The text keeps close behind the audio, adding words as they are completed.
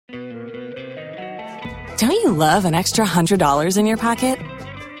Don't you love an extra $100 in your pocket?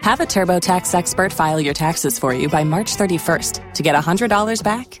 Have a TurboTax expert file your taxes for you by March 31st to get $100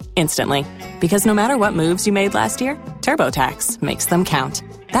 back instantly. Because no matter what moves you made last year, TurboTax makes them count.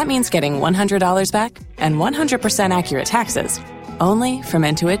 That means getting $100 back and 100% accurate taxes, only from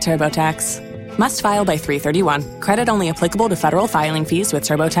Intuit TurboTax. Must file by 3/31. Credit only applicable to federal filing fees with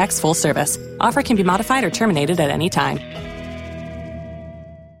TurboTax full service. Offer can be modified or terminated at any time.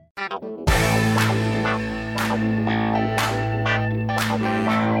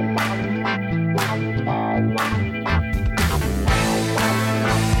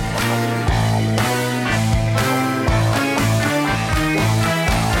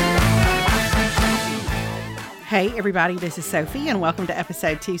 Hey everybody, this is Sophie and welcome to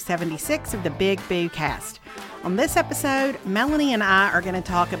episode 276 of the Big Boo Cast. On this episode, Melanie and I are going to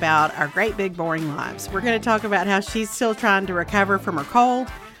talk about our great big boring lives. We're going to talk about how she's still trying to recover from her cold.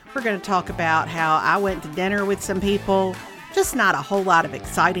 We're going to talk about how I went to dinner with some people. Just not a whole lot of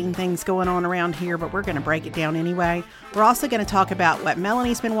exciting things going on around here, but we're going to break it down anyway. We're also going to talk about what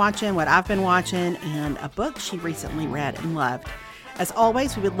Melanie's been watching, what I've been watching, and a book she recently read and loved. As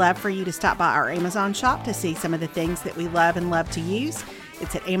always, we would love for you to stop by our Amazon shop to see some of the things that we love and love to use.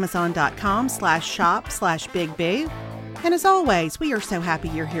 It's at amazon.com/shop/bigboo. And as always, we are so happy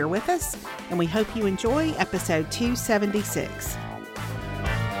you're here with us, and we hope you enjoy episode 276.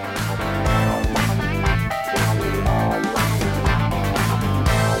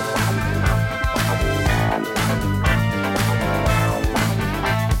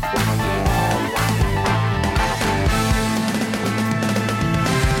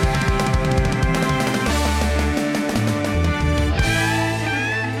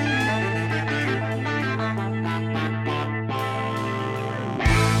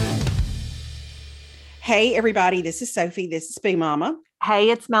 Hey, everybody, this is Sophie. This is Big Mama. Hey,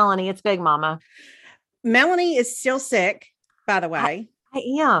 it's Melanie. It's Big Mama. Melanie is still sick, by the way. I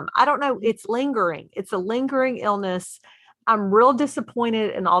am. I don't know. It's lingering. It's a lingering illness. I'm real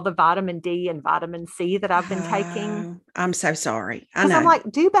disappointed in all the vitamin D and vitamin C that I've been taking. I'm so sorry. I know. I'm like,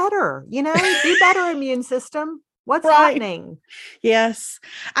 do better, do better, immune system. What's happening? Yes.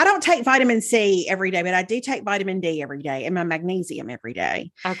 I don't take vitamin C every day, but I do take vitamin D every day and my magnesium every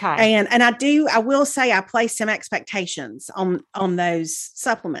day. Okay. And I will say I place some expectations on those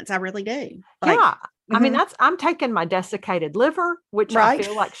supplements. I really do. Yeah. I mean, I'm taking my desiccated liver, which I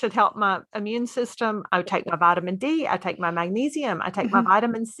feel like should help my immune system. I take my vitamin D. I take my magnesium. I take my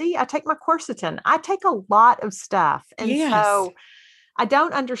vitamin C. I take my quercetin. I take a lot of stuff. And so I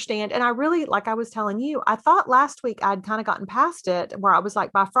don't understand. And I really, like I was telling you, I thought last week I'd kind of gotten past it where I was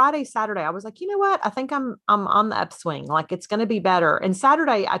like, by Friday, Saturday, I was like, you know what? I think I'm on the upswing. Like it's going to be better. And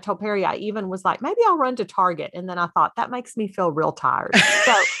Saturday, I told Perry, I even was like, maybe I'll run to Target. And then I thought that makes me feel real tired.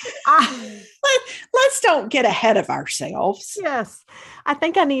 So let's don't get ahead of ourselves. Yes. I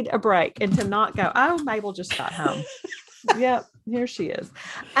think I need a break and to not go, oh, Mabel just got home. Yep. Here she is.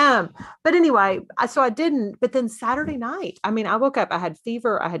 But anyway, so I didn't, but then Saturday night, I mean, I woke up, I had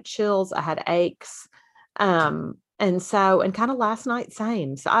fever, I had chills, I had aches. And kind of last night,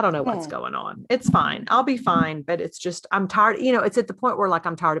 same. So I don't know what's going on. It's fine. I'll be fine. But it's just, I'm tired. It's at the point where like,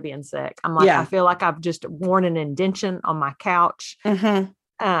 I'm tired of being sick. I'm like, I feel like I've just worn an indention on my couch. I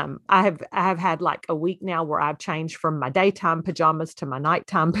have had like a week now where I've changed from my daytime pajamas to my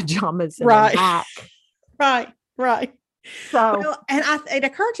nighttime pajamas. And back. Right. So, it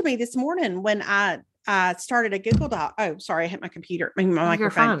occurred to me this morning when I started a Google Doc. Oh, sorry, I hit my computer, my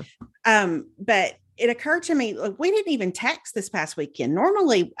microphone. But it occurred to me, like, we didn't even text this past weekend.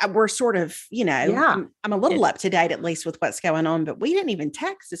 Normally, we're sort of, I'm a little up to date at least with what's going on, but we didn't even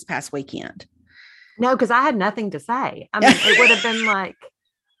text this past weekend. No, because I had nothing to say. I mean, it would have been like,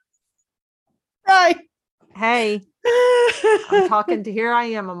 right. Hey, I'm talking to, here I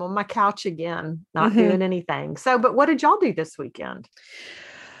am. I'm on my couch again, not doing anything. So, but what did y'all do this weekend?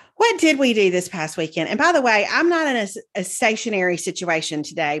 What did we do this past weekend? And by the way, I'm not in a stationary situation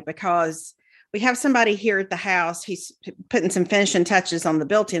today because we have somebody here at the house. He's putting some finishing touches on the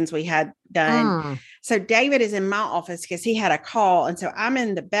built-ins we had done. So David is in my office because he had a call. And so I'm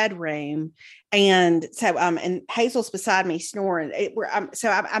in the bedroom. And so, and Hazel's beside me snoring. So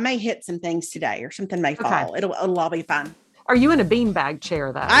I may hit some things today or something may fall. It'll all be fine. Are you in a beanbag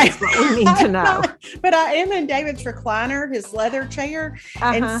chair though? That's what we need to know. But I am in David's recliner, his leather chair.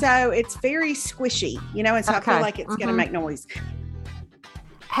 And so it's very squishy, and so I feel like it's going to make noise.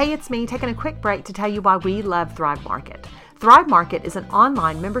 Hey, it's me taking a quick break to tell you why we love Thrive Market. Thrive Market is an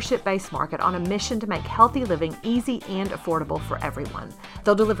online membership-based market on a mission to make healthy living easy and affordable for everyone.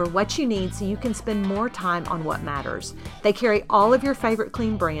 They'll deliver what you need so you can spend more time on what matters. They carry all of your favorite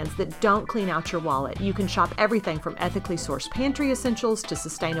clean brands that don't clean out your wallet. You can shop everything from ethically sourced pantry essentials to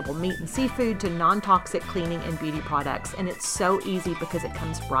sustainable meat and seafood to non-toxic cleaning and beauty products. And it's so easy because it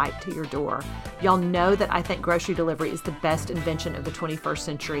comes right to your door. Y'all know that I think grocery delivery is the best invention of the 21st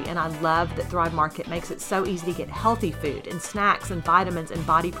century, and I love that Thrive Market makes it so easy to get healthy food and snacks and vitamins and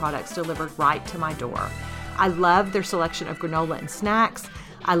body products delivered right to my door. I love their selection of granola and snacks.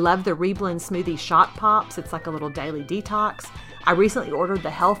 I love the Reblend Smoothie Shot Pops. It's like a little daily detox. I recently ordered the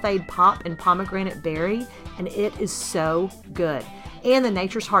Health Aid Pop and Pomegranate Berry, and it is so good. And the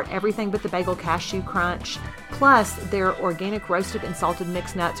Nature's Heart Everything But the Bagel Cashew Crunch. Plus, their organic roasted and salted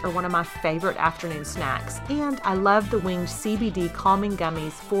mixed nuts are one of my favorite afternoon snacks. And I love the winged CBD calming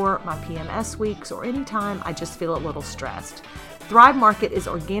gummies for my PMS weeks or anytime I just feel a little stressed. Thrive Market is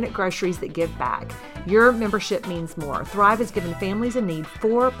organic groceries that give back. Your membership means more. Thrive has given families in need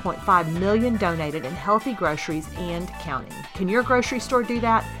 $4.5 million donated in healthy groceries and counting. Can your grocery store do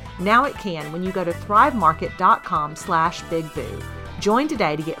that? Now it can when you go to thrivemarket.com/bigboo. Join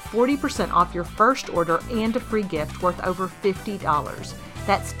today to get 40% off your first order and a free gift worth over $50.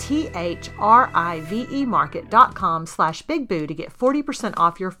 That's THRIVE market.com/bigboo to get 40%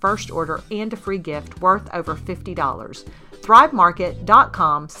 off your first order and a free gift worth over $50.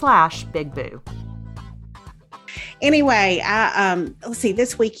 thrivemarket.com/bigboo. Anyway, let's see,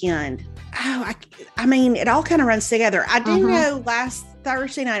 this weekend. I mean, it all kind of runs together. I do know last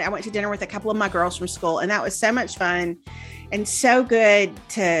Thursday night, I went to dinner with a couple of my girls from school, and that was so much fun and so good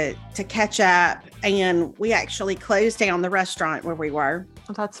to catch up. And we actually closed down the restaurant where we were.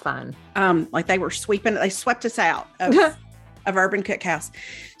 Oh, that's fun. Like they swept us out of Urban Cookhouse.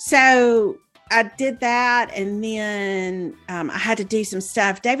 So I did that, and then I had to do some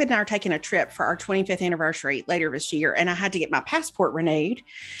stuff. David and I are taking a trip for our 25th anniversary later this year, and I had to get my passport renewed.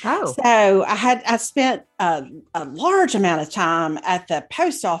 Oh, so I spent a large amount of time at the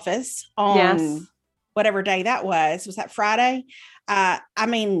post office on whatever day that was. Was that Friday? I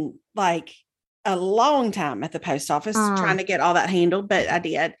mean, like a long time at the post office trying to get all that handled, but I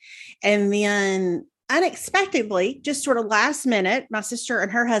did. And then unexpectedly, just sort of last minute, my sister and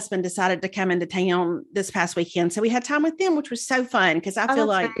her husband decided to come into town this past weekend. So we had time with them, which was so fun because I feel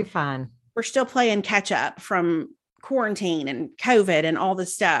like we're still playing catch up from quarantine and COVID and all the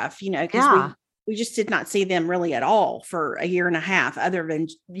stuff, you know, because we just did not see them really at all for a year and a half, other than,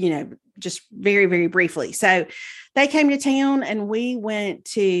 you know, just very, very briefly. So they came to town and we went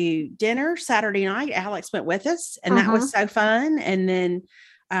to dinner Saturday night. Alex went with us, and that was so fun. And then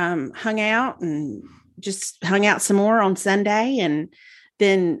hung out some more on Sunday. And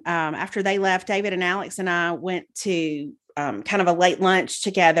then after they left, David and Alex and I went to kind of a late lunch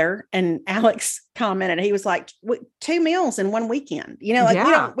together. And Alex commented, he was like, 2 meals in one weekend. You know,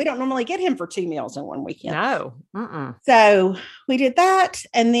 like we don't normally get him for 2 meals in one weekend. No. So we did that.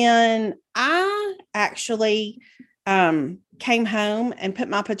 And then I actually came home and put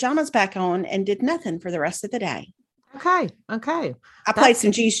my pajamas back on and did nothing for the rest of the day. Okay. I played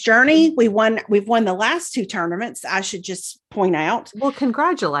some Juice Journey. We've won the last 2 tournaments. I should just point out. Well,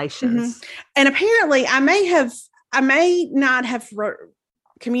 congratulations. And apparently I may not have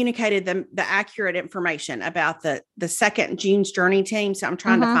communicated the accurate information about the second June's Journey team. So I'm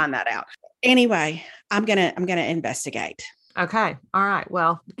trying to find that out. Anyway, I'm going to investigate. Okay. All right.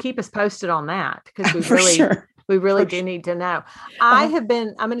 Well, keep us posted on that, because we really do need to know. I'm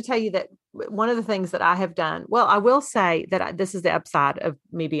going to tell you that one of the things that I have done, well, I will say that this is the upside of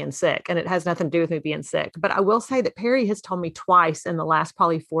me being sick, and it has nothing to do with me being sick, but I will say that Perry has told me twice in the last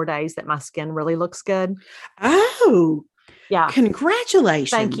probably 4 days that my skin really looks good. Oh, yeah.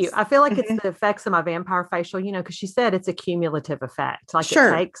 Congratulations. Thank you. I feel like it's the effects of my vampire facial, you know, because she said it's a cumulative effect. Like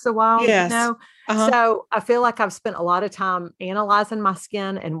it takes a while, you know? So I feel like I've spent a lot of time analyzing my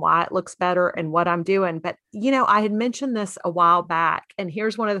skin and why it looks better and what I'm doing. But, you know, I had mentioned this a while back, and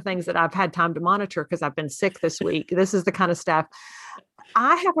here's one of the things that I've had time to monitor because I've been sick this week. This is the kind of stuff.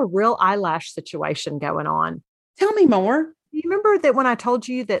 I have a real eyelash situation going on. Tell me more. You remember that when I told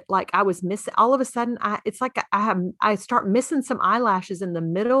you that, like, I was missing, all of a sudden, it's like I start missing some eyelashes in the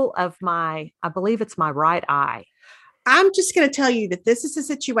middle of I believe it's my right eye. I'm just going to tell you that this is a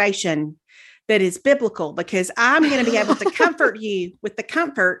situation that is biblical, because I'm going to be able to comfort you with the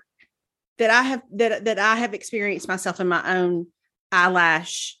comfort that I have experienced myself in my own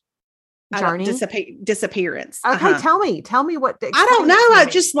eyelash journey disappearance. Okay. Tell me what. I don't know. I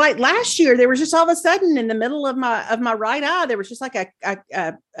just, like last year, there was just all of a sudden in the middle of my right eye, there was just like a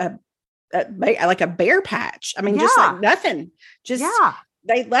like a bare patch. I mean, just like nothing. Just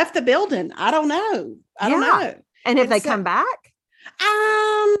they left the building. I don't know. I don't know. And if they come back,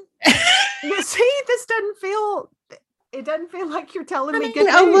 see, this doesn't feel. It doesn't feel like you're telling me good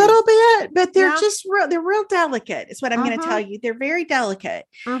news. A little bit, but they're just they're real delicate. Is what I'm going to tell you. They're very delicate.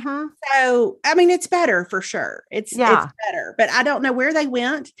 So, I mean, it's better for sure. It's better, but I don't know where they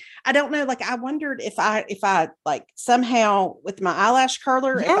went. I don't know. Like, I wondered if I like somehow with my eyelash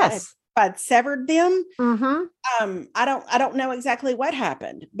curler, if I'd severed them. I don't know exactly what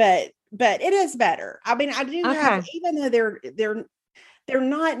happened, but it is better. I mean, I do have, even though they're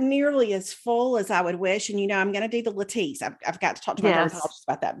not nearly as full as I would wish. And, I'm going to do the Latisse. I've got to talk to my dermatologist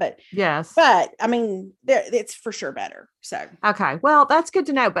about that, but I mean, it's for sure better. So, okay. Well, that's good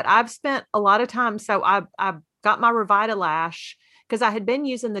to know, but I've spent a lot of time. So I've got my Revitalash because I had been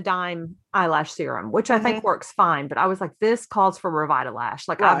using the Dime eyelash serum, which I think works fine, but I was like, this calls for Revitalash.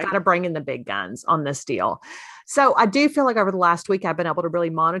 Like I've got to bring in the big guns on this deal. So I do feel like over the last week, I've been able to really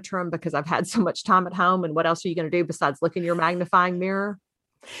monitor them because I've had so much time at home. And what else are you going to do besides look in your magnifying mirror?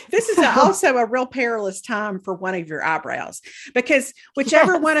 This is also a real perilous time for one of your eyebrows, because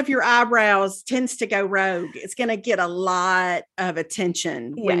whichever one of your eyebrows tends to go rogue, it's going to get a lot of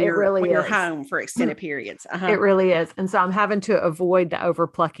attention when you're home for extended periods. It really is. And so I'm having to avoid the over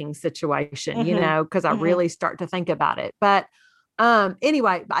plucking situation, because I really start to think about it. But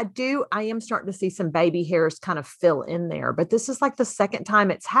anyway, I am starting to see some baby hairs kind of fill in there, but this is like the second time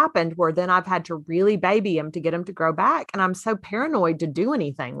it's happened where then I've had to really baby them to get them to grow back. And I'm so paranoid to do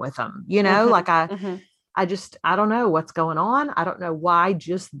anything with them, like I don't know what's going on. I don't know why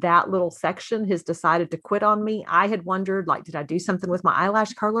just that little section has decided to quit on me. I had wondered, like, did I do something with my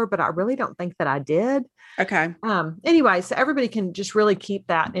eyelash curler? But I really don't think that I did. Okay. Anyway, so everybody can just really keep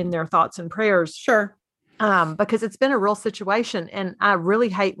that in their thoughts and prayers. Sure. Because it's been a real situation. And I really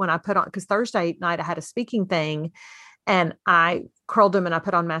hate when I put on, because Thursday night I had a speaking thing and I curled them and I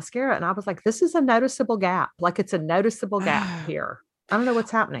put on mascara and I was like, this is a noticeable gap. Like it's a noticeable gap here. I don't know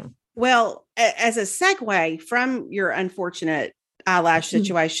what's happening. Well, as a segue from your unfortunate eyelash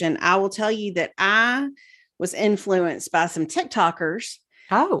situation, I will tell you that I was influenced by some TikTokers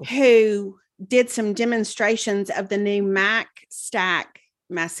who did some demonstrations of the new MAC Stack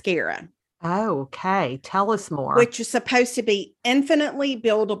mascara. Oh, okay. Tell us more. Which is supposed to be infinitely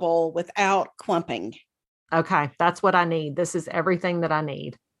buildable without clumping. Okay. That's what I need. This is everything that I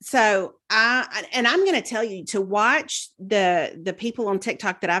need. So I'm going to tell you to watch the people on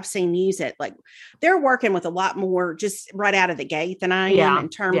TikTok that I've seen use it. Like they're working with a lot more just right out of the gate than I am in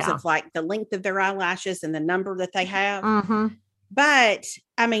terms of like the length of their eyelashes and the number that they have. But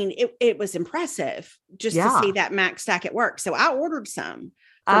I mean, it was impressive just to see that MAC Stack at work. So I ordered some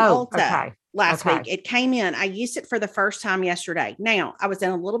from Ulta last week. It came in. I used it for the first time yesterday. Now I was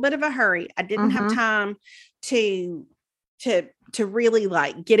in a little bit of a hurry. I didn't have time to really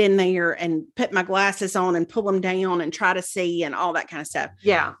like get in there and put my glasses on and pull them down and try to see and all that kind of stuff.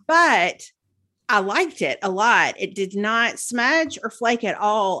 Yeah. But I liked it a lot. It did not smudge or flake at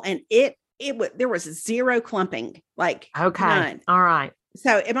all. And there was zero clumping, like none. All right.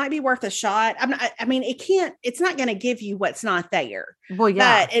 So it might be worth a shot. It's not going to give you what's not there. Well,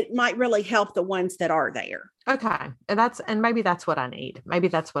 yeah, but it might really help the ones that are there. Okay. And maybe that's what I need.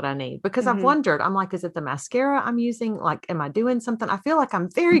 Because I've wondered, I'm like, is it the mascara I'm using? Like, am I doing something? I feel like I'm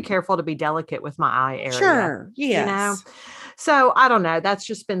very careful to be delicate with my eye area. Sure. Yes. So I don't know. That's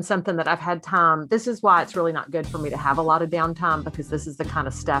just been something that I've had time. This is why it's really not good for me to have a lot of downtime, because this is the kind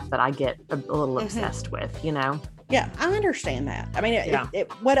of stuff that I get a little obsessed with, Yeah, I understand that. I mean,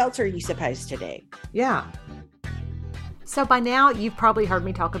 what else are you supposed to do? Yeah. So by now, you've probably heard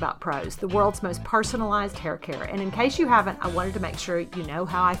me talk about Prose, the world's most personalized hair care. And in case you haven't, I wanted to make sure you know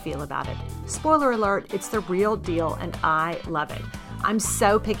how I feel about it. Spoiler alert, it's the real deal and I love it. I'm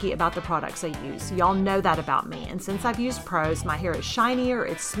so picky about the products I use. Y'all know that about me. And since I've used Prose, my hair is shinier,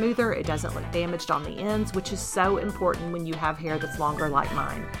 it's smoother, it doesn't look damaged on the ends, which is so important when you have hair that's longer like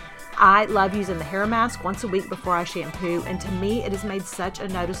mine. I love using the hair mask once a week before I shampoo, and to me, it has made such a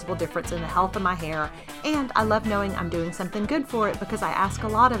noticeable difference in the health of my hair, and I love knowing I'm doing something good for it because I ask a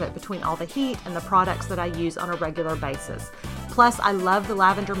lot of it between all the heat and the products that I use on a regular basis. Plus, I love the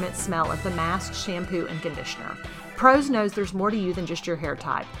lavender mint smell of the masked shampoo and conditioner. Prose knows there's more to you than just your hair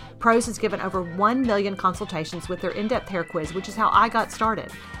type. Prose has given over 1 million consultations with their in-depth hair quiz, which is how I got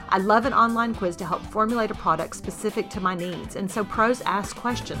started. I love an online quiz to help formulate a product specific to my needs. And so Prose asks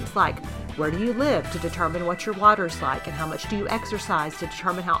questions like, where do you live to determine what your water's like, and how much do you exercise to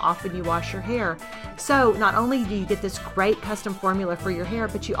determine how often you wash your hair. So not only do you get this great custom formula for your hair,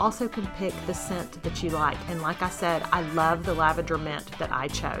 but you also can pick the scent that you like. And like I said, I love the lavender mint that I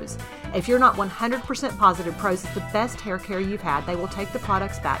chose. If you're not 100% positive Prose is the best hair care you've had, they will take the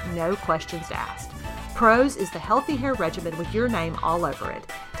products back, no questions asked. Prose is the healthy hair regimen with your name all over it.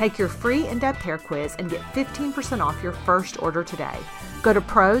 Take your free in-depth hair quiz and get 15% off your first order today. Go to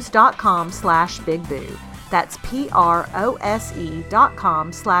prose.com/bigboo. That's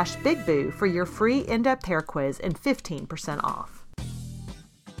prose.com/bigboo for your free in-depth hair quiz and 15% off.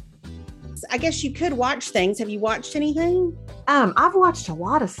 I guess you could watch things. Have you watched anything? I've watched a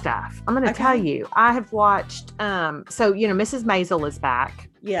lot of stuff. I'm going to tell you. I have watched, Mrs. Maisel is back.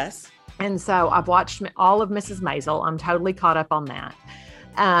 Yes. And so I've watched all of Mrs. Maisel. I'm totally caught up on that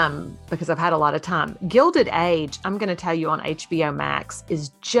because I've had a lot of time. Gilded Age, I'm going to tell you on HBO Max, is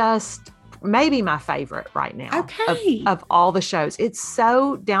just maybe my favorite right now of all the shows. It's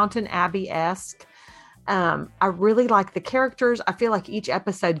so Downton Abbey-esque. I really like the characters. I feel like each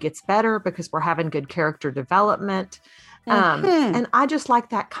episode gets better because we're having good character development. And I just like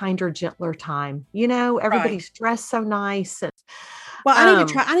that kinder, gentler time. Everybody's dressed so nice. And, well, I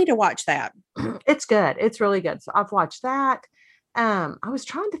need to watch that. It's good. It's really good. So I've watched that. I was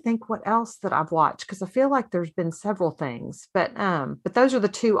trying to think what else that I've watched because I feel like there's been several things, but those are the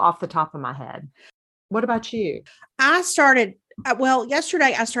two off the top of my head. What about you? Yesterday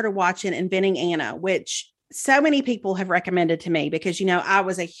I started watching Inventing Anna, which so many people have recommended to me because, I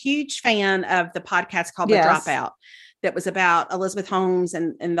was a huge fan of the podcast called The Dropout that was about Elizabeth Holmes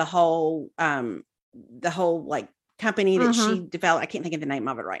and the whole like company that she developed. I can't think of the name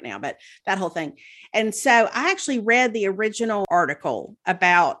of it right now, but that whole thing. And so I actually read the original article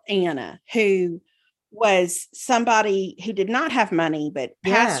about Anna, who was somebody who did not have money, but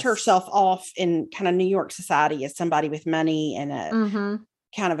passed herself off in kind of New York society as somebody with money and a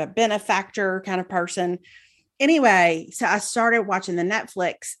kind of a benefactor kind of person. Anyway, so I started watching the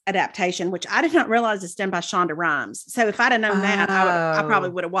Netflix adaptation, which I did not realize is done by Shonda Rhimes. So if I'd have known that, I probably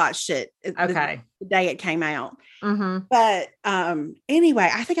would have watched it the day it came out. But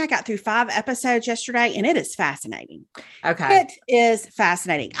anyway, I think I got through 5 episodes yesterday, and it is fascinating. Okay. It is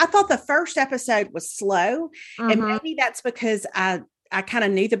fascinating. I thought the first episode was slow, and maybe that's because I kind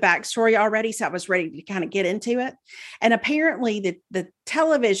of knew the backstory already, so I was ready to kind of get into it. And apparently the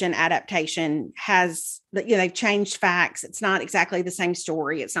television adaptation has, they've changed facts. It's not exactly the same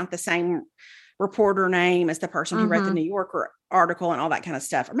story. It's not the same reporter name as the person who wrote the New Yorker article and all that kind of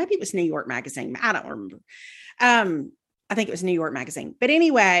stuff. Or maybe it was New York Magazine. I don't remember. I think it was New York Magazine. But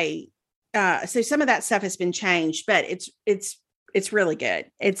anyway, so some of that stuff has been changed, but it's really good.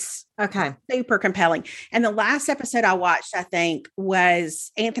 It's super compelling. And the last episode I watched, I think,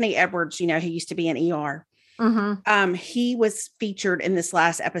 was Anthony Edwards, who used to be in ER. He was featured in this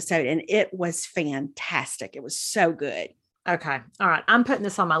last episode, and it was fantastic. It was so good. Okay. All right. I'm putting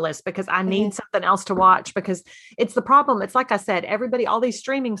this on my list because I need something else to watch because it's the problem. It's like I said, all these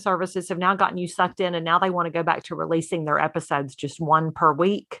streaming services have now gotten you sucked in, and now they want to go back to releasing their episodes just one per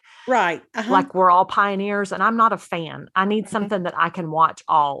week. Right. Like we're all pioneers, and I'm not a fan. I need something that I can watch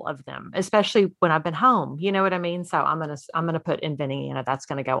all of them, especially when I've been home. You know what I mean? So I'm going to put Inventing Anna. That's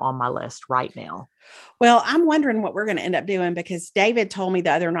going to go on my list right now. Well, I'm wondering what we're going to end up doing because David told me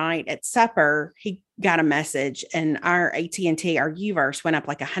the other night at supper, he got a message and our AT&T, our Uverse went up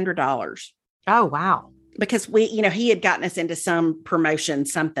like $100. Oh, wow. Because he had gotten us into some promotion,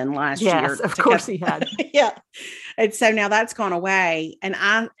 something last year. Yes, of course he had. Yeah. And so now that's gone away. And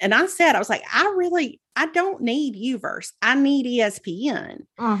I said, I was like, I don't need Uverse. I need ESPN.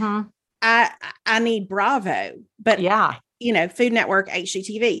 I need Bravo, but Food Network,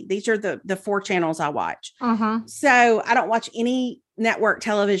 HGTV. These are the 4 channels I watch. So I don't watch any network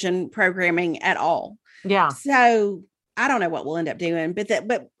television programming at all. Yeah. So I don't know what we'll end up doing, but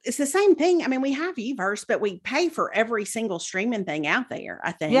it's the same thing. I mean, we have Uverse, but we pay for every single streaming thing out there,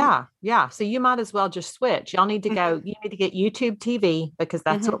 I think. Yeah. Yeah. So you might as well just switch. Y'all need to you need to get YouTube TV because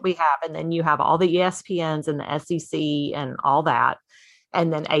that's what we have. And then you have all the ESPNs and the SEC and all that.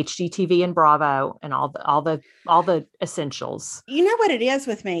 And then HGTV and Bravo and all the essentials. You know what it is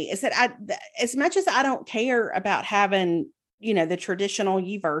with me is that as much as I don't care about having, the traditional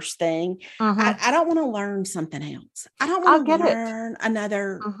Uverse thing, I don't want to learn something else. I don't want to learn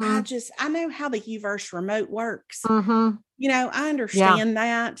another. I know how the Uverse remote works. I understand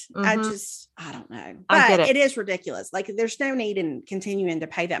that. I don't know. But it is ridiculous. Like there's no need in continuing to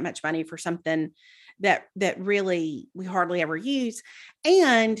pay that much money for something that really we hardly ever use.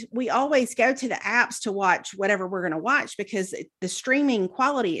 And we always go to the apps to watch whatever we're going to watch because the streaming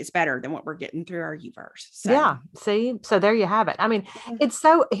quality is better than what we're getting through our UVerse. So. Yeah. See, so there you have it. I mean,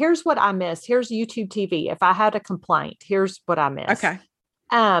 here's what I miss. Here's YouTube TV. If I had a complaint, here's what I miss. Okay.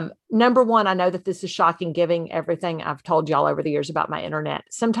 Number one, I know that this is shocking, given everything I've told y'all over the years about my internet.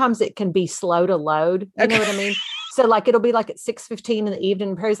 Sometimes it can be slow to load. You know what I mean? So like, it'll be like at 6:15 in the evening.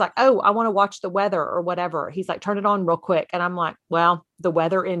 And Perry's like, oh, I want to watch the weather or whatever. He's like, turn it on real quick. And I'm like, well, the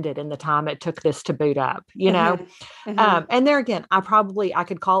weather ended in the time it took this to boot up, you know? And there again, I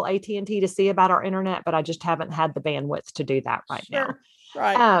could call AT&T to see about our internet, but I just haven't had the bandwidth to do that right now.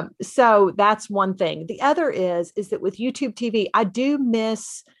 Right. So that's one thing. The other is that with YouTube TV, I do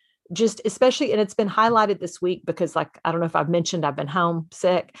miss just especially, and it's been highlighted this week because like, I don't know if I've mentioned, I've been home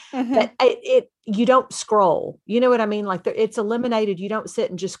sick, but you don't scroll, you know what I mean? Like it's eliminated. You don't sit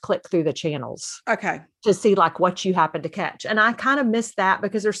and just click through the channels. Okay. To see like what you happen to catch. And I kind of miss that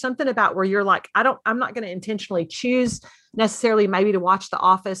because there's something about where you're like, I'm not going to intentionally choose necessarily maybe to watch The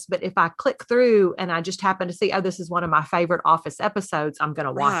Office, but if I click through and I just happen to see, oh, this is one of my favorite Office episodes, I'm going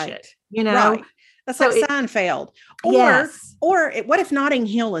to watch it, you know? Right. That's so like Seinfeld. Or what if Notting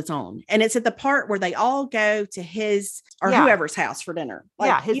Hill is on and it's at the part where they all go to his or whoever's house for dinner?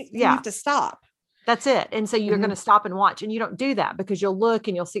 Like, you have to stop. That's it. And so you're going to stop and watch, and you don't do that because you'll look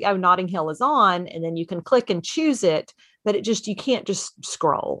and you'll see, oh, Notting Hill is on, and then you can click and choose it, but you can't just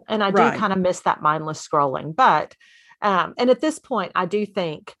scroll. And I do kind of miss that mindless scrolling. But, and at this point, I do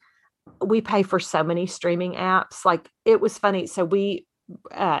think we pay for so many streaming apps. Like it was funny. So we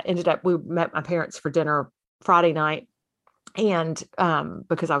we met my parents for dinner Friday night. And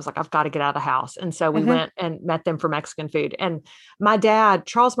because I was like, I've got to get out of the house. And so we went and met them for Mexican food. And my dad,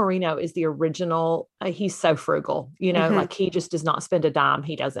 Charles Marino, is the original. He's so frugal, you know, like he just does not spend a dime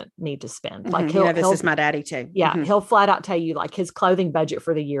he doesn't need to spend. Like this is my daddy too. Yeah. He'll flat out tell you like his clothing budget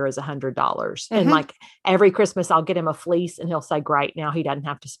for the year is $100. And like every Christmas I'll get him a fleece and he'll say, great, now he doesn't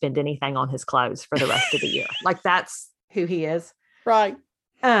have to spend anything on his clothes for the rest of the year. Like that's who he is. Right.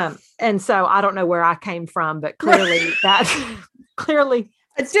 And so I don't know where I came from, but clearly clearly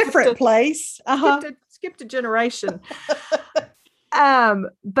a different place. Skipped a generation.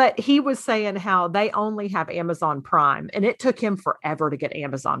 But he was saying how they only have Amazon Prime, and it took him forever to get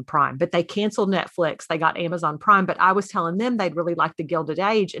Amazon Prime, but they canceled Netflix. They got Amazon Prime, but I was telling them they'd really like the Gilded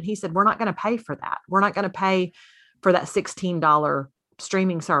Age. And he said, we're not going to pay for that. We're not going to pay for that $16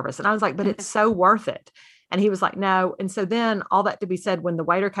 streaming service. And I was like, but it's so worth it. And he was like, no. And so then all that to be said, when the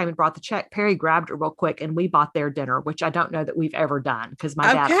waiter came and brought the check, Perry grabbed it real quick and we bought their dinner, which I don't know that we've ever done because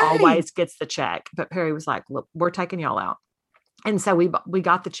my dad always gets the check. But Perry was like, look, we're taking y'all out. And so we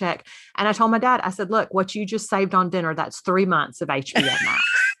got the check. And I told my dad, I said, look, what you just saved on dinner, that's 3 months of HBO Max.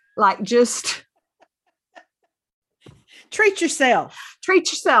 Like just treat yourself.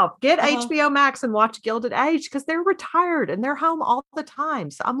 Get HBO Max and watch Gilded Age because they're retired and they're home all the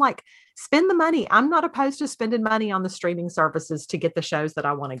time. So I'm like, spend the money. I'm not opposed to spending money on the streaming services to get the shows that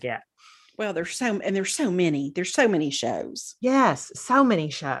I want to get. Well, there's so many shows. Yes. So many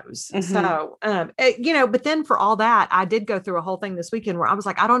shows. So, but then for all that, I did go through a whole thing this weekend where I was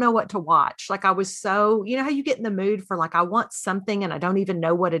like, I don't know what to watch. Like I was so, you know how you get in the mood for like, I want something and I don't even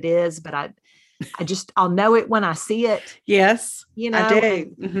know what it is, but I'll know it when I see it. Yes. You know, I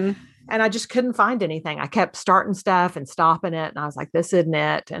do. And I just couldn't find anything. I kept starting stuff and stopping it. And I was like, this isn't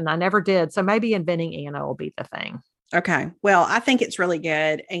it. And I never did. So maybe Inventing Anna will be the thing. Okay. Well, I think it's really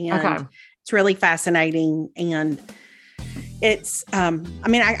good. And it's really fascinating. And it's, I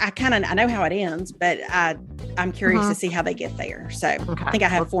know how it ends, but I'm curious to see how they get there. So I think I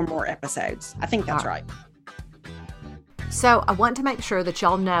have 4 more episodes. I think that's right. So I want to make sure that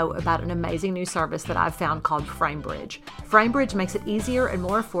y'all know about an amazing new service that I've found called FrameBridge. FrameBridge makes it easier and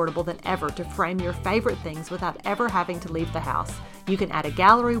more affordable than ever to frame your favorite things without ever having to leave the house. You can add a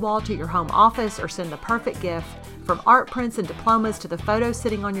gallery wall to your home office or send the perfect gift. From art prints and diplomas to the photos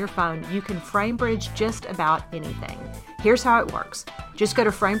sitting on your phone, you can FrameBridge just about anything. Here's how it works. Just go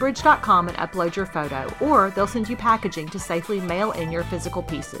to framebridge.com and upload your photo, or they'll send you packaging to safely mail in your physical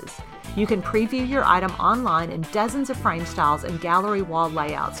pieces. You can preview your item online in dozens of frame styles and gallery wall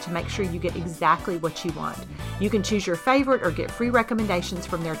layouts to make sure you get exactly what you want. You can choose your favorite or get free recommendations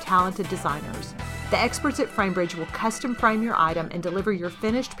from their talented designers. The experts at FrameBridge will custom frame your item and deliver your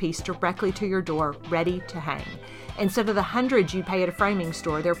finished piece directly to your door, ready to hang. Instead of the hundreds you pay at a framing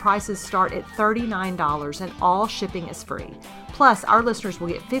store, their prices start at $39 and all shipping is free. Plus, our listeners will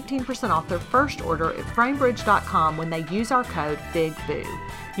get 15% off their first order at framebridge.com when they use our code BIGBOO.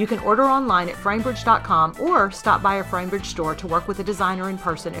 You can order online at framebridge.com or stop by a FrameBridge store to work with a designer in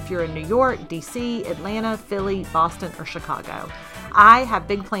person if you're in New York, DC, Atlanta, Philly, Boston, or Chicago. I have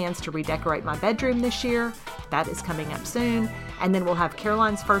big plans to redecorate my bedroom this year. That is coming up soon. And then we'll have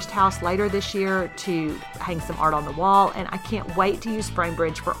Caroline's first house later this year to hang some art on the wall. And I can't wait to use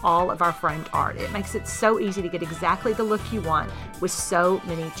FrameBridge for all of our framed art. It makes it so easy to get exactly the look you want with so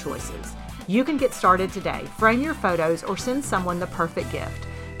many choices. You can get started today. Frame your photos or send someone the perfect gift.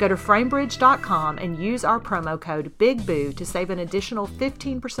 Go to framebridge.com and use our promo code BIGBOO to save an additional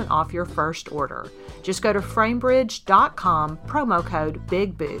 15% off your first order. Just go to framebridge.com, promo code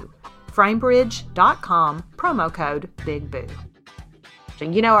BIGBOO. Framebridge.com, promo code BIGBOO.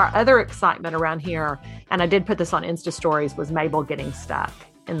 You know, our other excitement around here, and I did put this on Insta Stories, was Mabel getting stuck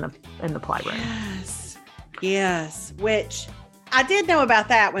in the playroom. Yes, which I did know about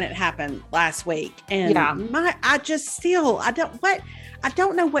that when it happened last week. And I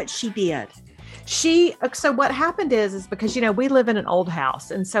don't know what she did. So what happened is because, you know, we live in an old house.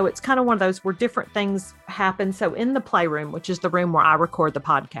 And so it's kind of one of those where different things happen. So in the playroom, which is the room where I record the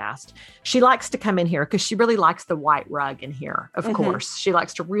podcast, she likes to come in here because she really likes the white rug in here. Of course, she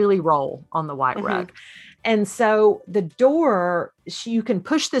likes to really roll on the white rug. And so the door, you can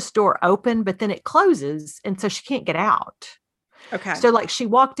push this door open, but then it closes. And so she can't get out. Okay. So like she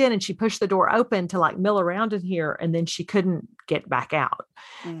walked in and she pushed the door open to like mill around in here and then she couldn't get back out.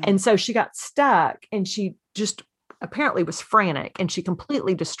 And so she got stuck and she just apparently was frantic and she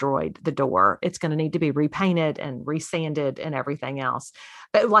completely destroyed the door. It's going to need to be repainted and resanded and everything else.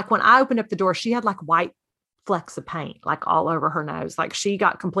 But like when I opened up the door, she had like white flecks of paint like all over her nose. Like she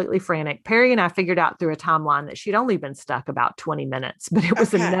got completely frantic. Perry and I figured out through a timeline that she'd only been stuck about 20 minutes, but it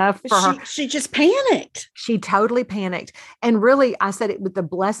was enough for her. She just panicked. She totally panicked. And really, I said it with the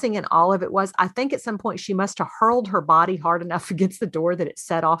blessing and all of it was, I think at some point she must have hurled her body hard enough against the door that it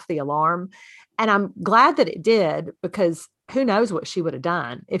set off the alarm. And I'm glad that it did because who knows what she would have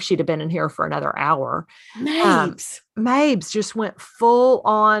done if she'd have been in here for another hour. Mabes just went full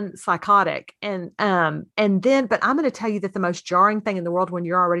on psychotic. And then, but I'm going to tell you that the most jarring thing in the world when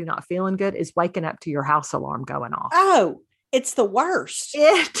you're already not feeling good is waking up to your house alarm going off. Oh, it's the worst.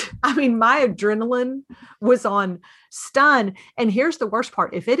 I mean, my adrenaline was on stun. And here's the worst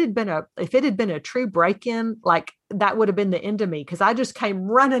part. If it had been a true break-in, like that would have been the end of me. Cause I just came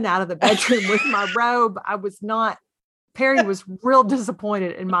running out of the bedroom with my robe. Perry was real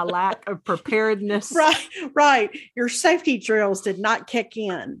disappointed in my lack of preparedness. Right. Your safety drills did not kick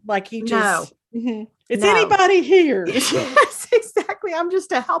in. Like you just, Is No. anybody here? Yes, exactly. I'm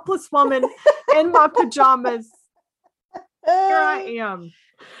just a helpless woman in my pajamas. Here I am.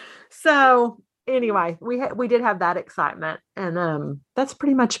 So anyway, we did have that excitement, and that's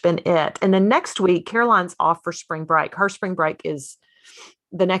pretty much been it. And then next week, Caroline's off for spring break. Her spring break is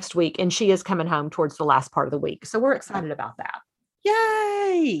the next week, and she is coming home towards the last part of the week. So we're excited about that.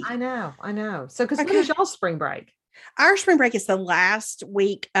 Yay! I know. So because when is y'all's spring break? Our spring break is the last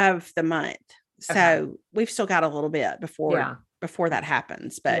week of the month. So we've still got a little bit before that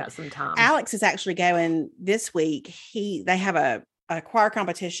happens. But some time. Alex is actually going this week. They have a choir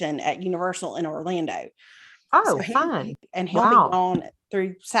competition at Universal in Orlando. Oh, so fun. And he'll be gone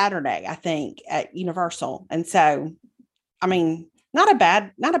through Saturday, I think, at Universal. And so, I mean, not a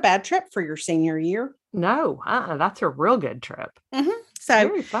bad trip for your senior year. No, that's a real good trip. Mm-hmm. So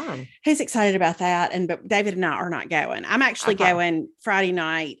very fun. He's excited about that. But David and I are not going. I'm actually going Friday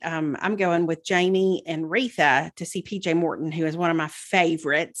night. I'm going with Jamie and Retha to see PJ Morton, who is one of my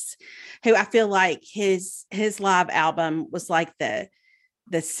favorites, who I feel like his live album was like the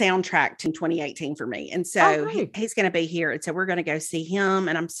soundtrack to 2018 for me. And so he's going to be here. And so we're going to go see him.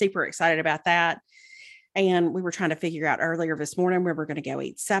 And I'm super excited about that. And we were trying to figure out earlier this morning where we're going to go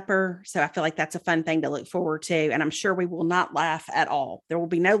eat supper. So I feel like that's a fun thing to look forward to. And I'm sure we will not laugh at all. There will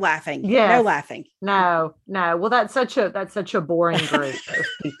be no laughing. Yes. No laughing. No. Well, that's such a boring group of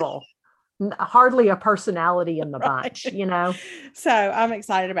people. Hardly a personality in the bunch, you know? So I'm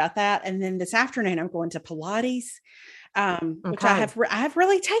excited about that. And then this afternoon, I'm going to Pilates, which I have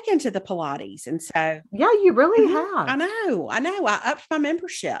really taken to the Pilates. And so. Yeah, you really have. I know. I upped my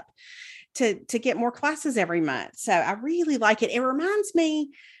membership to get more classes every month. So I really like it. It reminds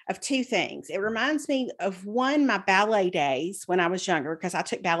me of two things. It reminds me of one, my ballet days when I was younger, because I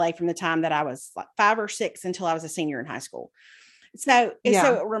took ballet from the time that I was like 5 or 6 until I was a senior in high school. So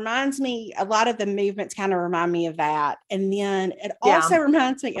Yeah. it reminds me, a lot of the movements kind of remind me of that. And then it also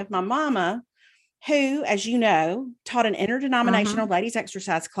reminds me of my mama, who, as you know, taught an interdenominational ladies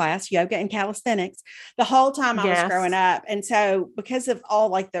exercise class, yoga and calisthenics, the whole time I was growing up. And so because of all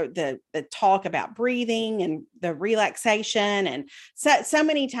like the talk about breathing and the relaxation, and so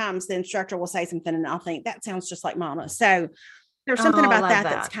many times the instructor will say something and I'll think that sounds just like mama. So there's something about that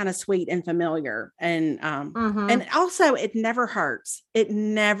that's kind of sweet and familiar. And and also it never hurts. It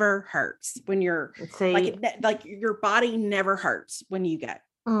never hurts when you're like your body never hurts when you go.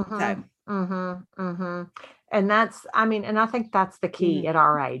 So and that's, I mean, and I think that's the key at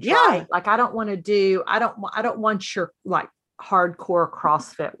our age, right? Like, I don't want your like hardcore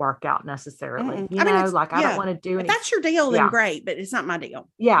CrossFit workout necessarily, you know, like I don't want to do it. If that's your deal, then great, but it's not my deal.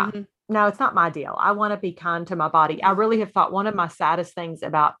 Yeah. No, it's not my deal. I want to be kind to my body. I really have thought one of my saddest things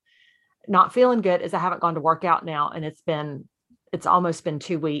about not feeling good is I haven't gone to work out now. And it's almost been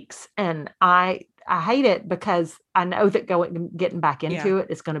 2 weeks. And I hate it because I know that getting back into it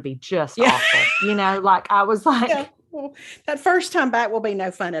is going to be just awful. You know, like I was like, well, that first time back will be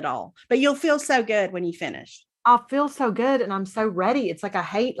no fun at all, but you'll feel so good when you finish. I'll feel so good and I'm so ready. It's like,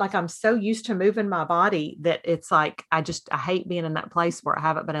 I'm so used to moving my body that it's like, I hate being in that place where I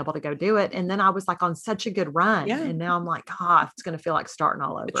haven't been able to go do it. And then I was like on such a good run. Yeah. And now I'm like, it's going to feel like starting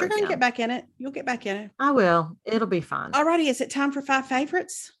all over. But you're going to get back in it. You'll get back in it. I will. It'll be fine. All righty. Is it time for 5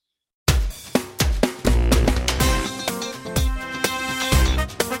 favorites?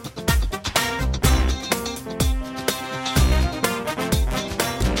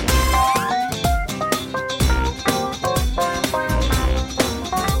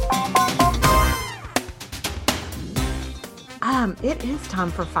 It is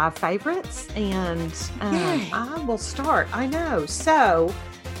time for 5 favorites, and I will start. I know. So,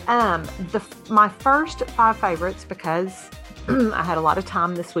 my first 5 favorites, because I had a lot of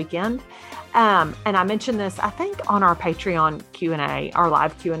time this weekend, and I mentioned this, I think, on our Patreon Q&A, our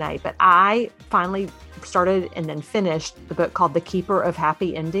live Q&A, but I finally started and then finished the book called The Keeper of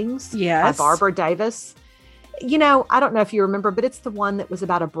Happy Endings by Barbara Davis. You know, I don't know if you remember, but it's the one that was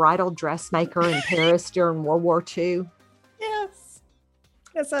about a bridal dressmaker in Paris during World War II.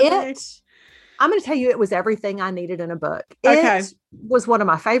 Yes, I do. I'm going to tell you, it was everything I needed in a book. It was one of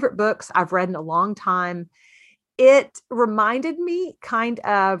my favorite books I've read in a long time. It reminded me kind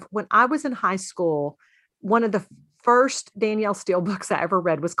of when I was in high school, one of the first Danielle Steele books I ever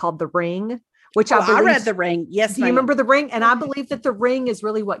read was called The Ring, which I read The Ring. Yes. Do you remember The Ring? And I believe that The Ring is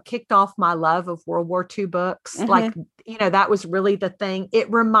really what kicked off my love of World War II books. Like, you know, that was really the thing. It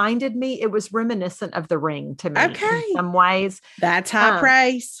reminded me, it was reminiscent of The Ring to me in some ways. That's high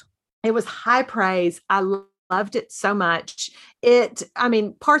praise. It was high praise. I loved it so much.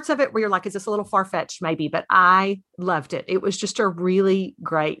 Parts of it where you're like, is this a little far-fetched? Maybe, but I loved it. It was just a really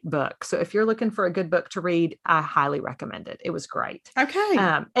great book. So if you're looking for a good book to read, I highly recommend it. It was great.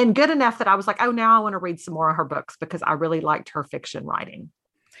 Okay. And good enough that I was like, now I want to read some more of her books because I really liked her fiction writing.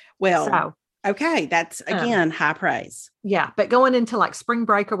 Well, okay. That's again, high praise. Yeah. But going into like spring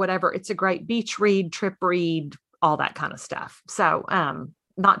break or whatever, it's a great beach read, trip read, all that kind of stuff. So,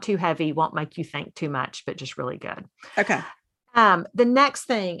 not too heavy, won't make you think too much, but just really good. Okay. The next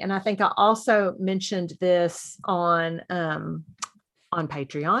thing, and I think I also mentioned this on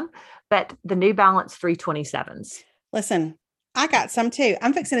Patreon, but the New Balance 327s. Listen, I got some too.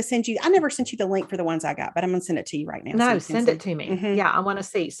 I'm fixing to send you. I never sent you the link for the ones I got, but I'm going to send it to you right now. No, send it to me. Yeah, I want to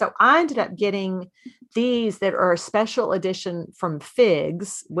see. So I ended up getting these that are a special edition from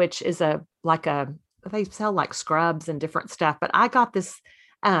Figs, which is they sell like scrubs and different stuff, but I got this.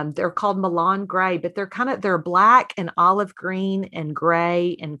 They're called Milan Gray, but they're black and olive green and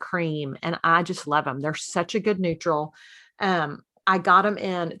gray and cream. And I just love them. They're such a good neutral. I got them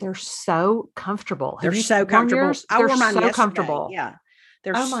in. They're so comfortable. They're so comfortable. I wore mine yesterday. Comfortable. Yeah.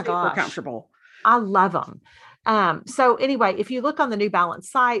 They're super comfortable. I love them. So anyway, if you look on the New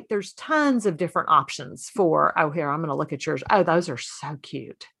Balance site, there's tons of different options for, here, I'm going to look at yours. Oh, those are so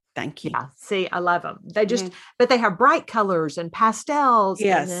cute. Thank you. Yeah. See, I love them. They just, but they have bright colors and pastels.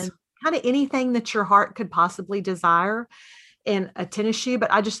 Yes. And kind of anything that your heart could possibly desire in a tennis shoe,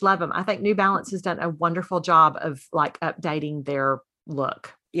 but I just love them. I think New Balance has done a wonderful job of like updating their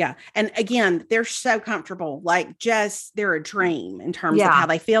look. Yeah. And again, they're so comfortable, like just, they're a dream in terms of how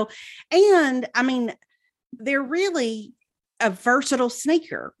they feel. And I mean, they're really a versatile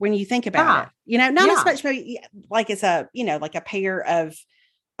sneaker when you think about it, not as much maybe like it's like a pair of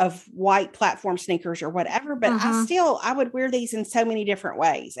of white platform sneakers or whatever, but I would wear these in so many different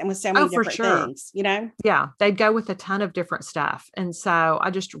ways and with so many different things, you know? Yeah. They'd go with a ton of different stuff. And so I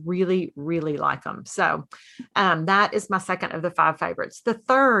just really, really like them. So that is my second of the 5 favorites. The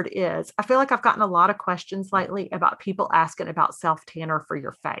third is, I feel like I've gotten a lot of questions lately about people asking about self tanner for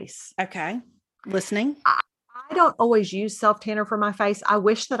your face. Okay. Listening. I don't always use self tanner for my face. I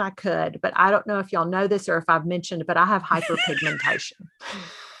wish that I could, but I don't know if y'all know this or if I've mentioned, but I have hyperpigmentation.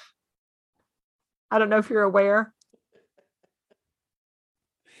 I don't know if you're aware.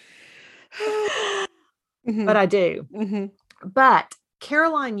 But I do. But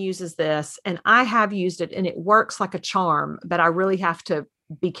Caroline uses this, and I have used it, and it works like a charm, but I really have to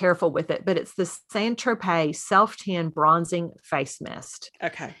be careful with it. But it's the Saint-Tropez Self-Tan Bronzing Face Mist.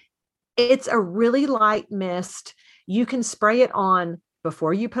 Okay. It's a really light mist. You can spray it on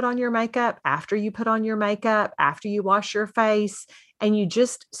before you put on your makeup, after you put on your makeup, after you wash your face, and you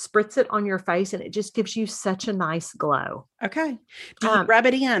just spritz it on your face, and it just gives you such a nice glow. Okay. Do you rub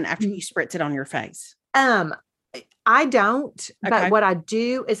it in after you spritz it on your face? I don't, but what I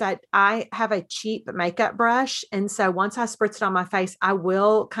do is I have a cheap makeup brush. And so once I spritz it on my face, I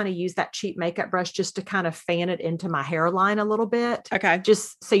will kind of use that cheap makeup brush just to kind of fan it into my hairline a little bit. Okay.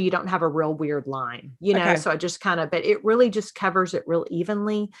 Just so you don't have a real weird line, you know? So I just but it really just covers it real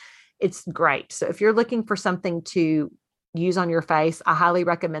evenly. It's great. So if you're looking for something to use on your face, I highly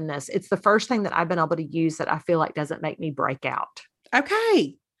recommend this. It's the first thing that I've been able to use that I feel like doesn't make me break out.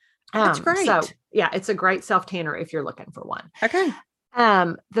 Okay. That's great. So yeah, it's a great self tanner if you're looking for one. Okay.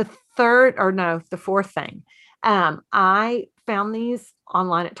 The fourth thing, I found these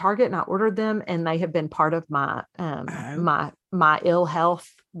online at Target and I ordered them, and they have been part of my, my ill health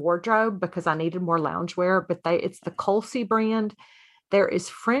wardrobe because I needed more loungewear, but it's the Colsey brand. There is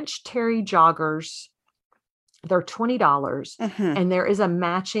French Terry joggers. They're $20 and there is a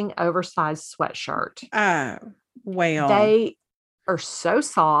matching oversized sweatshirt. Oh, well, they are so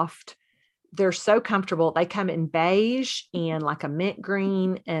soft. They're so comfortable. They come in beige and like a mint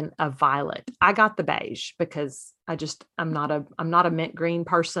green and a violet. I got the beige because I'm not a mint green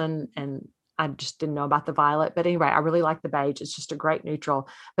person, and I just didn't know about the violet. But anyway, I really like the beige. It's just a great neutral,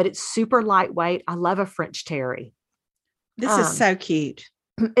 but it's super lightweight. I love a French Terry. This is so cute.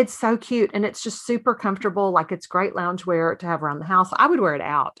 It's so cute, and it's just super comfortable. Like, it's great loungewear to have around the house. I would wear it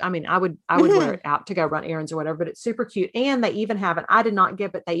out. I mean, I would wear it out to go run errands or whatever, but it's super cute. And they even have I did not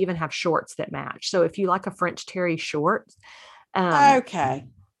get, but they even have shorts that match. So if you like a French Terry short, okay.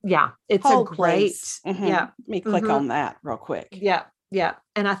 Yeah, it's a great, yeah. Let me click on that real quick. Yeah. Yeah.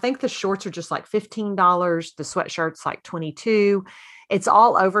 And I think the shorts are just like $15. The sweatshirt's like $22. It's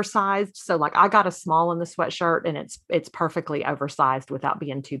all oversized. So like I got a small in the sweatshirt, and it's perfectly oversized without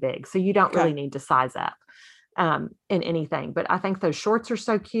being too big. So you don't really need to size up in anything. But I think those shorts are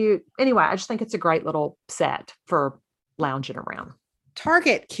so cute. Anyway, I just think it's a great little set for lounging around.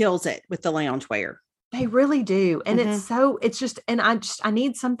 Target kills it with the loungewear. They really do. And I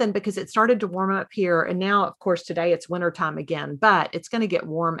need something because it started to warm up here. And now, of course, today it's wintertime again, but it's going to get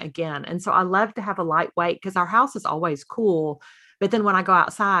warm again. And so I love to have a lightweight because our house is always cool. But then when I go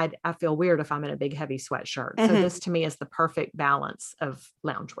outside, I feel weird if I'm in a big, heavy sweatshirt. So this to me is the perfect balance of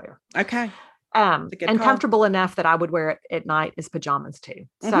loungewear. Okay. And comfortable enough that I would wear it at night as pajamas too.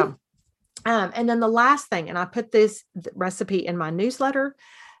 So, and then the last thing, and I put this recipe in my newsletter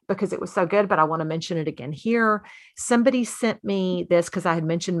because it was so good, but I want to mention it again here. Somebody sent me this because I had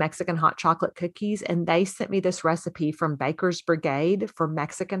mentioned Mexican hot chocolate cookies, and they sent me this recipe from Baker's Brigade for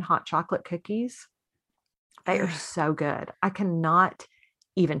Mexican hot chocolate cookies. They are so good. I cannot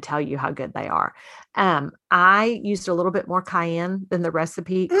even tell you how good they are. I used a little bit more cayenne than the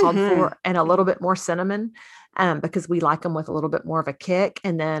recipe called for, and a little bit more cinnamon because we like them with a little bit more of a kick.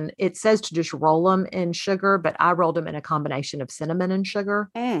 And then it says to just roll them in sugar, but I rolled them in a combination of cinnamon and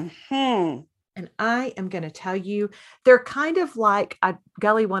sugar. And I am going to tell you, they're kind of like,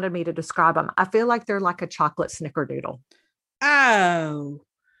 Gully wanted me to describe them. I feel like they're like a chocolate snickerdoodle. Oh,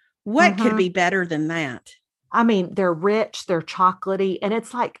 what could be better than that? I mean, they're rich, they're chocolatey. And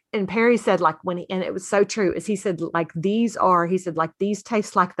it's like, and Perry said, like, and it was so true, is he said, like, these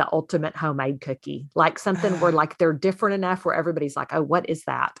taste like the ultimate homemade cookie, like something where like they're different enough where everybody's like, oh, what is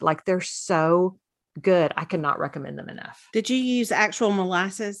that? Like, they're so good. I cannot recommend them enough. Did you use actual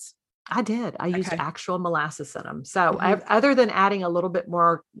molasses? I did. I used actual molasses in them. So other than adding a little bit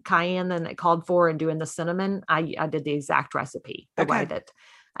more cayenne than it called for and doing the cinnamon, I did the exact recipe the way that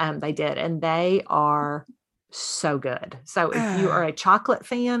they did. And they are so good. So if you are a chocolate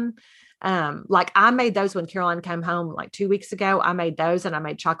fan, Like I made those when Caroline came home like 2 weeks ago. I made those, and I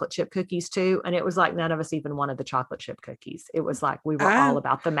made chocolate chip cookies too. And it was like none of us even wanted the chocolate chip cookies. It was like we were all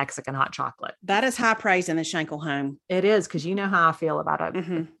about the Mexican hot chocolate. That is high praise in the Schenkel home. It is, because you know how I feel about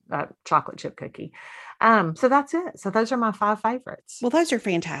a chocolate chip cookie. So that's it. So those are my 5 favorites. Well, those are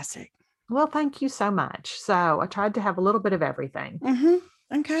fantastic. Well, thank you so much. So I tried to have a little bit of everything.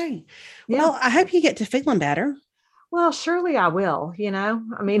 Okay. Yeah. Well, I hope you get to feeling better. Well, surely I will,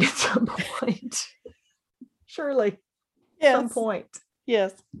 I mean, at some point, surely at some point.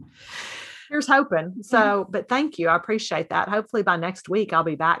 Yes. Here's hoping. So, but thank you. I appreciate that. Hopefully by next week, I'll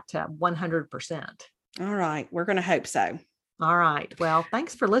be back to 100%. All right. We're going to hope so. All right. Well,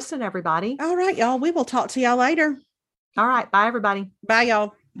 thanks for listening, everybody. All right, y'all. We will talk to y'all later. All right. Bye, everybody. Bye,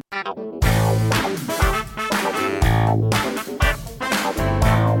 y'all.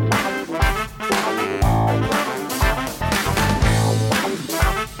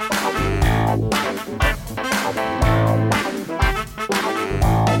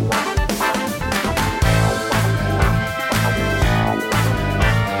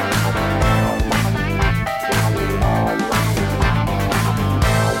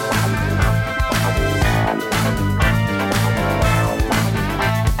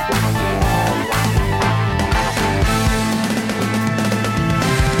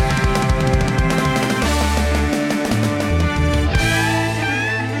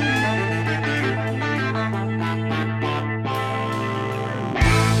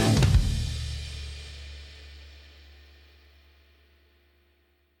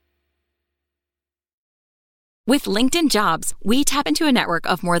 With LinkedIn Jobs, we tap into a network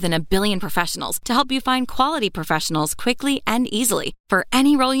of more than 1 billion professionals to help you find quality professionals quickly and easily for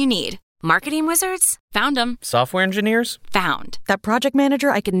any role you need. Marketing wizards? Found them. Software engineers? Found. That project manager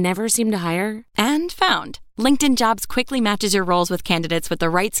I could never seem to hire? And found. LinkedIn Jobs quickly matches your roles with candidates with the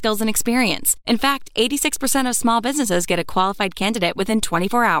right skills and experience. In fact, 86% of small businesses get a qualified candidate within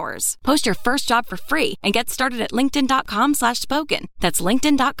 24 hours. Post your first job for free and get started at linkedin.com/spoken. That's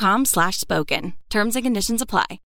linkedin.com/spoken. Terms and conditions apply.